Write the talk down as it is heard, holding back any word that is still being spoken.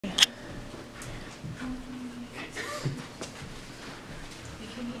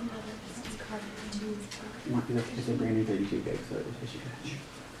It's a brand new 32 gig, so it should catch.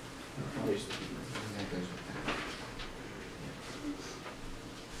 Oh, is it okay?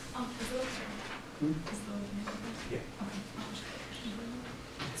 Hmm? Is the Yeah. Okay.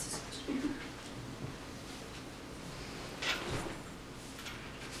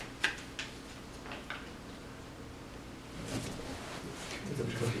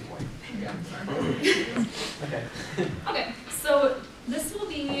 Yeah. Okay. Okay, so this will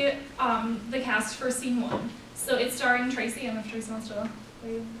be the cast for scene 1. So it's starring Tracy, and if Tracy wants to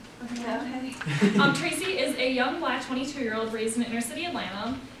wave. Okay. Tracy is a young black 22-year-old raised in inner city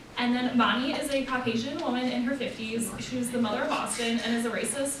Atlanta. And then Bonnie is a Caucasian woman in her 50s. She's the mother of Austin and is a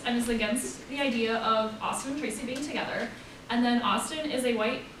racist and is against the idea of Austin and Tracy being together. And then Austin is a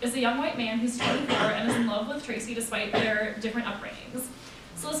young white man who's 24 and is in love with Tracy despite their different upbringings.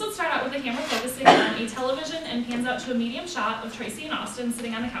 So this would start out with the camera focusing on a television and pans out to a medium shot of Tracy and Austin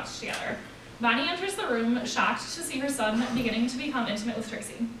sitting on the couch together. Bonnie enters the room, shocked to see her son beginning to become intimate with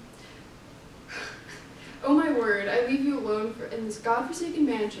Tracy. Oh my word, I leave you alone in this godforsaken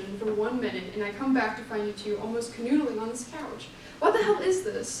mansion for 1 minute, and I come back to find you two almost canoodling on this couch. What the hell is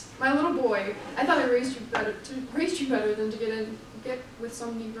this? My little boy, I thought I raised you better than to get with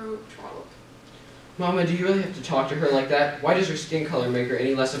some Negro trollop. Mama, do you really have to talk to her like that? Why does her skin color make her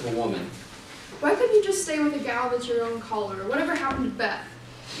any less of a woman? Why couldn't you just stay with a gal that's your own color? Whatever happened to Beth?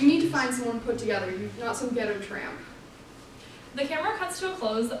 You need to find someone put together, not some ghetto tramp. The camera cuts to a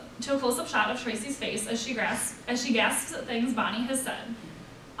close-up shot of Tracy's face as she gasps at things Bonnie has said.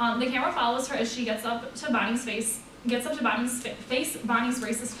 The camera follows her as she gets up to Bonnie's face Bonnie's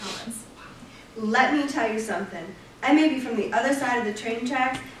racist comments. Let me tell you something. I may be from the other side of the train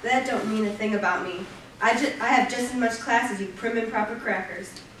tracks, but that don't mean a thing about me. I have just as much class as you prim and proper crackers.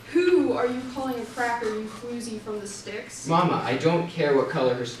 Who are you calling a cracker, you floozy from the sticks? Mama, I don't care what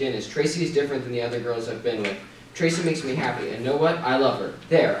color her skin is. Tracy is different than the other girls I've been with. Tracy makes me happy, and know what? I love her.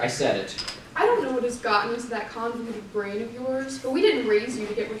 There, I said it. I don't know what has gotten into that convoluted brain of yours, but we didn't raise you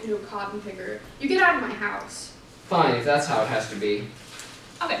to get with no cotton picker. You get out of my house. Fine, if that's how it has to be.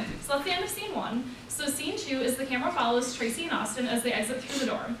 Okay, so that's the end of scene 1. So scene 2 is the camera follows Tracy and Austin as they exit through the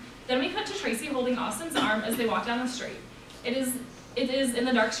door. Then we cut to Tracy holding Austin's arm as they walk down the street. It is in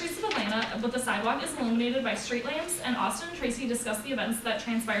the dark streets of Atlanta, but the sidewalk is illuminated by street lamps, and Austin and Tracy discuss the events that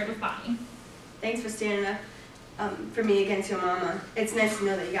transpired with Bonnie. Thanks for standing up for me against your mama. It's nice to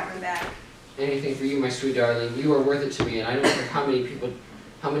know that you got my back. Anything for you, my sweet darling. You are worth it to me, and I don't care how many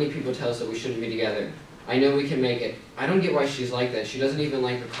people tell us that we shouldn't be together. I know we can make it. I don't get why she's like that. She doesn't even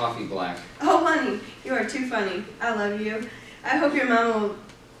like her coffee black. Oh, honey, you are too funny. I love you. I hope your mama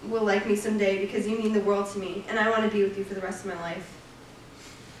will like me someday because you mean the world to me, and I want to be with you for the rest of my life.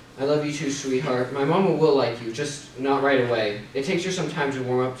 I love you too, sweetheart. My mama will like you, just not right away. It takes her some time to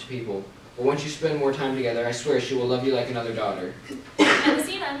warm up to people. But once you spend more time together, I swear she will love you like another daughter. And the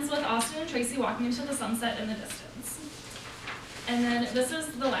scene ends with Austin and Tracy walking into the sunset in the distance. And then this is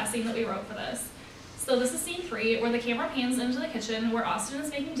the last scene that we wrote for this. So this is scene 3, where the camera pans into the kitchen where Austin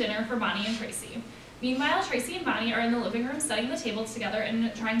is making dinner for Bonnie and Tracy. Meanwhile, Tracy and Bonnie are in the living room setting the tables together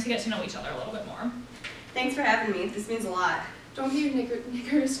and trying to get to know each other a little bit more. Thanks for having me. This means a lot. Don't get your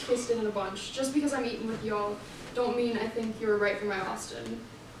knickers twisted in a bunch. Just because I'm eating with y'all, don't mean I think you're right for my Austin.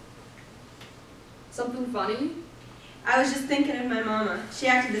 Something funny? I was just thinking of my mama. She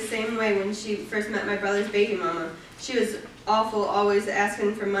acted the same way when she first met my brother's baby mama. She was awful, always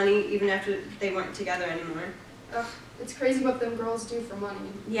asking for money even after they weren't together anymore. Ugh, it's crazy what them girls do for money.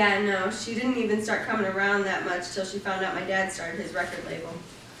 Yeah, no, she didn't even start coming around that much till she found out my dad started his record label.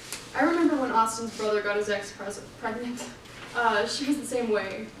 I remember when Austin's brother got his ex pregnant. She was the same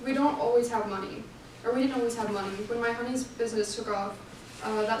way. We don't always have money. Or we didn't always have money. When my honey's business took off,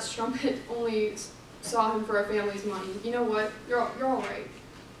 that strumpet only saw him for our family's money. You know what? You're all right.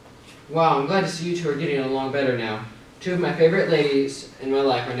 Wow, I'm glad to see you two are getting along better now. Two of my favorite ladies in my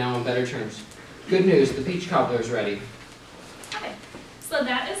life are now on better terms. Good news, the peach cobbler is ready. Okay, so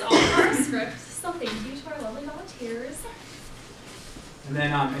that is all for our script. So thank you to our lovely volunteers. And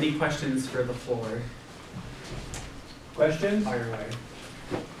then any questions for the floor? Questions? Fire away.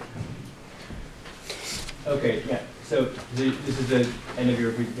 Okay, yeah. So this is the end of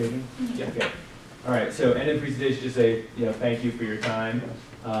your presentation? Yeah. Okay. All right, so end of the presentation, just say, thank you for your time.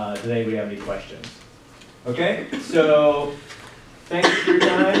 Does anybody have any questions? Okay, so thank you for your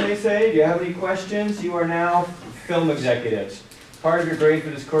time, they say. Do you have any questions? You are now film executives. Part of your grade for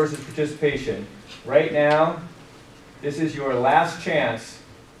this course is participation. Right now, this is your last chance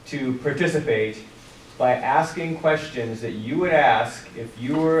to participate by asking questions that you would ask if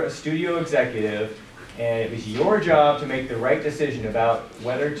you were a studio executive and it was your job to make the right decision about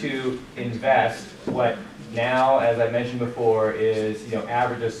whether to invest what now, as I mentioned before, is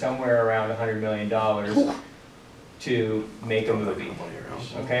averages somewhere around $100 million to make a movie.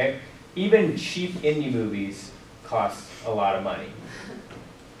 Okay? Even cheap indie movies cost a lot of money.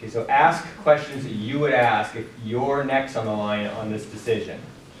 Okay, so ask questions that you would ask if you're next on the line on this decision.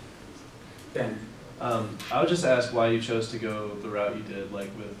 Ben. I would just ask why you chose to go the route you did,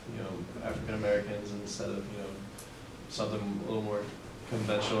 like with African Americans instead of something a little more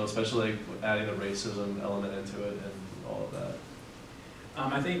conventional, especially like adding the racism element into it and all of that.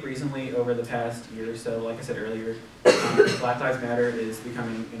 I think recently, over the past year or so, like I said earlier, Black Lives Matter is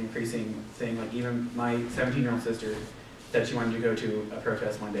becoming an increasing thing. Like even my 17-year-old sister said she wanted to go to a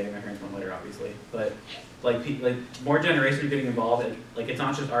protest one day. My parents won't let her, obviously. But like more generations are getting involved. And, like it's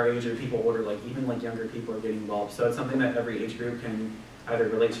not just our age or people older. Like even like younger people are getting involved. So it's something that every age group can either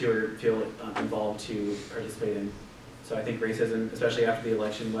relate to or feel involved to participate in. So I think racism, especially after the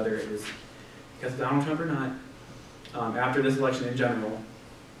election, whether it was because of Donald Trump or not, after this election in general,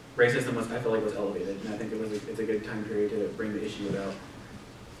 racism I feel like was elevated, and I think it's a good time period to bring the issue about.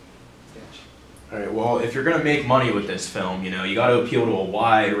 All right, well, if you're going to make money with this film, you got to appeal to a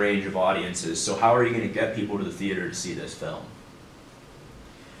wide range of audiences. So how are you going to get people to the theater to see this film?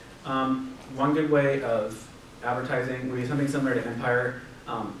 One good way of advertising would be something similar to Empire.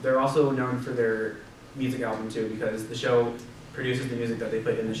 They're also known for their music album too, because the show produces the music that they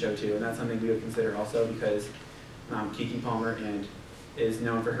put in the show too, and that's something we would consider also because Keke Palmer is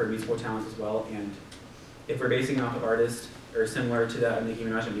known for her musical talents as well. And if we're basing off of artists or similar to that of Nicki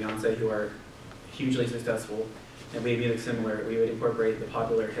Minaj and Beyonce, who are hugely successful, and we have music similar, we would incorporate the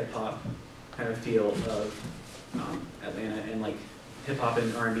popular hip hop kind of feel of Atlanta, and like hip hop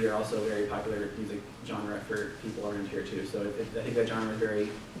and R&B are also a very popular music genre for people around here too. So I think that genre is very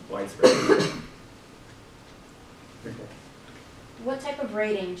widespread. What type of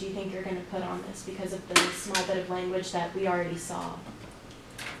rating do you think you're going to put on this because of the small bit of language that we already saw?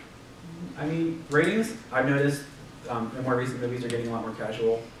 I mean, ratings, I've noticed in more recent movies are getting a lot more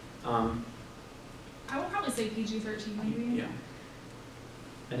casual. I would probably say PG-13 maybe. Yeah.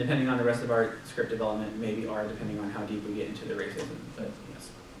 And depending on the rest of our script development, maybe R, depending on how deep we get into the racism, but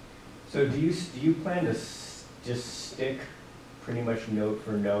yes. So do you plan to just stick pretty much note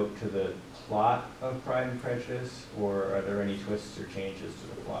for note to the plot of Pride and Prejudice, or are there any twists or changes to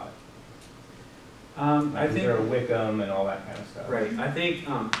the plot? I think there are Wickham and all that kind of stuff. Right. I think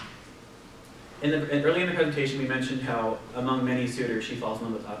early in the presentation we mentioned how among many suitors she falls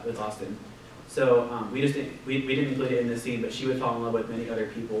in love with Austin. So we didn't include it in this scene, but she would fall in love with many other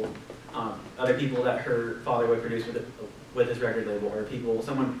people that her father would produce with his record label, or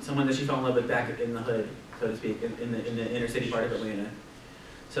someone that she fell in love with back in the hood, so to speak, in the inner city part of Atlanta.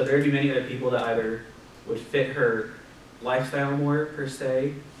 So there would be many other people that either would fit her lifestyle more, per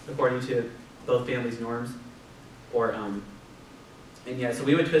se, according to both families' norms, or, and yeah, so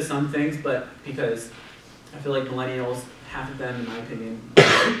we would twist some things, but because I feel like millennials, half of them, in my opinion,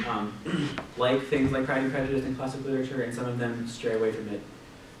 like things like Pride and Prejudice and classic literature, and some of them stray away from it.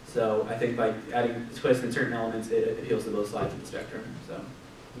 So I think by adding twists in certain elements, it appeals to both sides of the spectrum, so.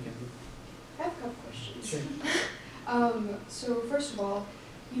 Okay. I have a couple questions. Sure. So first of all,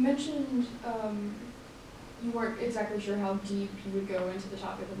 you mentioned you weren't exactly sure how deep you would go into the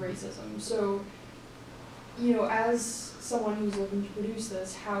topic of racism. So, as someone who's looking to produce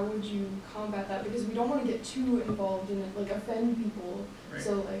this, how would you combat that? Because we don't want to get too involved in it, like offend people. Right.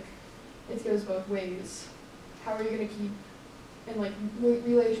 So like, it goes both ways. How are you going to keep and like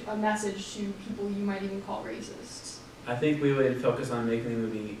relay a message to people you might even call racists? I think we would focus on making the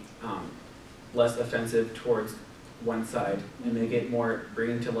movie less offensive towards one side and make it more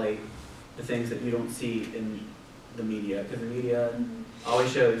bring to light the things that you don't see in the media, because the media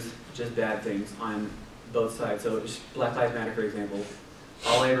always shows just bad things on both sides. So just Black Lives Matter, for example,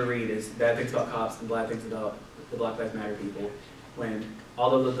 all I ever read is bad things about cops and bad things about the Black Lives Matter people, when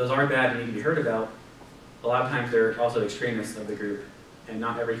although those are bad and need to be heard about, a lot of times they're also extremists of the group, and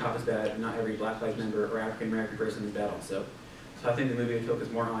not every cop is bad, and not every Black Lives member or African American person is bad also. So I think the movie would focus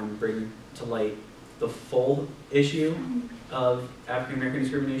more on bringing to light the full issue of African American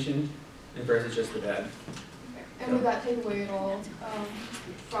discrimination versus just the bad. Okay. And would that take away at all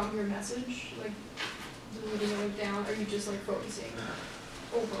from your message, like diluting it down? Or are you just like focusing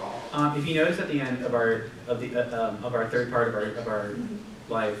overall? If you notice at the end of our third part of our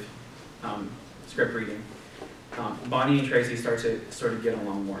live script reading, Bonnie and Tracy start to sort of get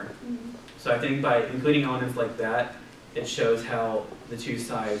along more. So I think by including elements like that, it shows how the two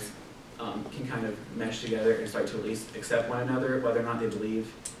sides can kind of mesh together and start to at least accept one another, whether or not they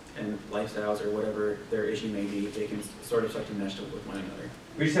believe in lifestyles or whatever their issue may be, they can sort of start to mesh with one another.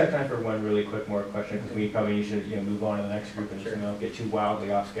 We just have time for one really quick more question, because we probably should, move on to the next group and Sure. not get too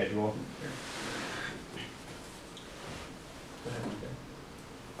wildly off schedule. Go ahead, Micah.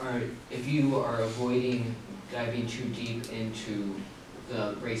 Alright, if you are avoiding diving too deep into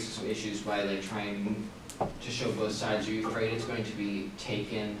the racism issues by like trying to show both sides, are you afraid it's going to be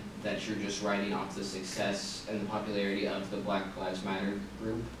taken that you're just writing off the success and the popularity of the Black Lives Matter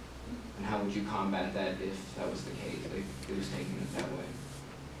group? And how would you combat that if that was the case, if it was taken that way?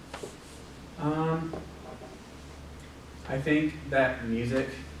 I think that music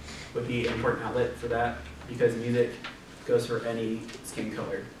would be an important outlet for that, because music goes for any skin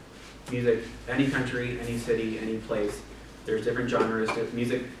color. Music, any country, any city, any place, there's different genres,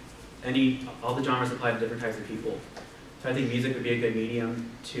 music, all the genres apply to different types of people. So I think music would be a good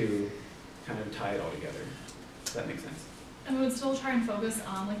medium to kind of tie it all together. Does that make sense? And we would still try and focus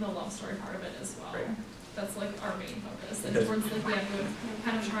on like the love story part of it as well. Right. That's like our main focus. And Because- towards like the end, we would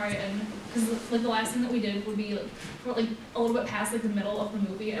kind of try and, because like the last thing that we did would be like, we're, like a little bit past like the middle of the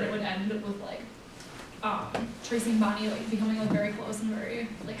movie, and it would end with like Tracy and Bonnie like becoming like very close and very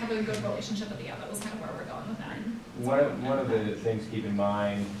like having a good relationship at the end. That was kind of where we're going with that. One of the things to keep in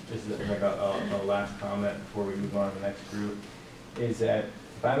mind, just as like a last comment before we move on to the next group, is that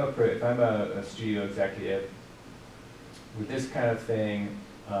if I'm a studio executive, with this kind of thing,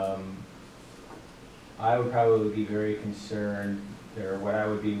 I would probably be very concerned, or what I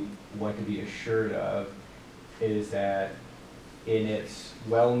would want to be assured of, is that in its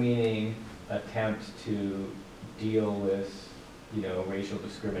well-meaning attempt to deal with, racial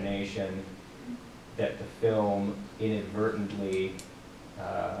discrimination, that the film inadvertently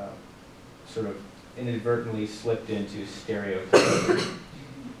slipped into stereotypes.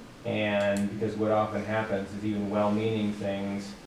 And because what often happens is even well-meaning things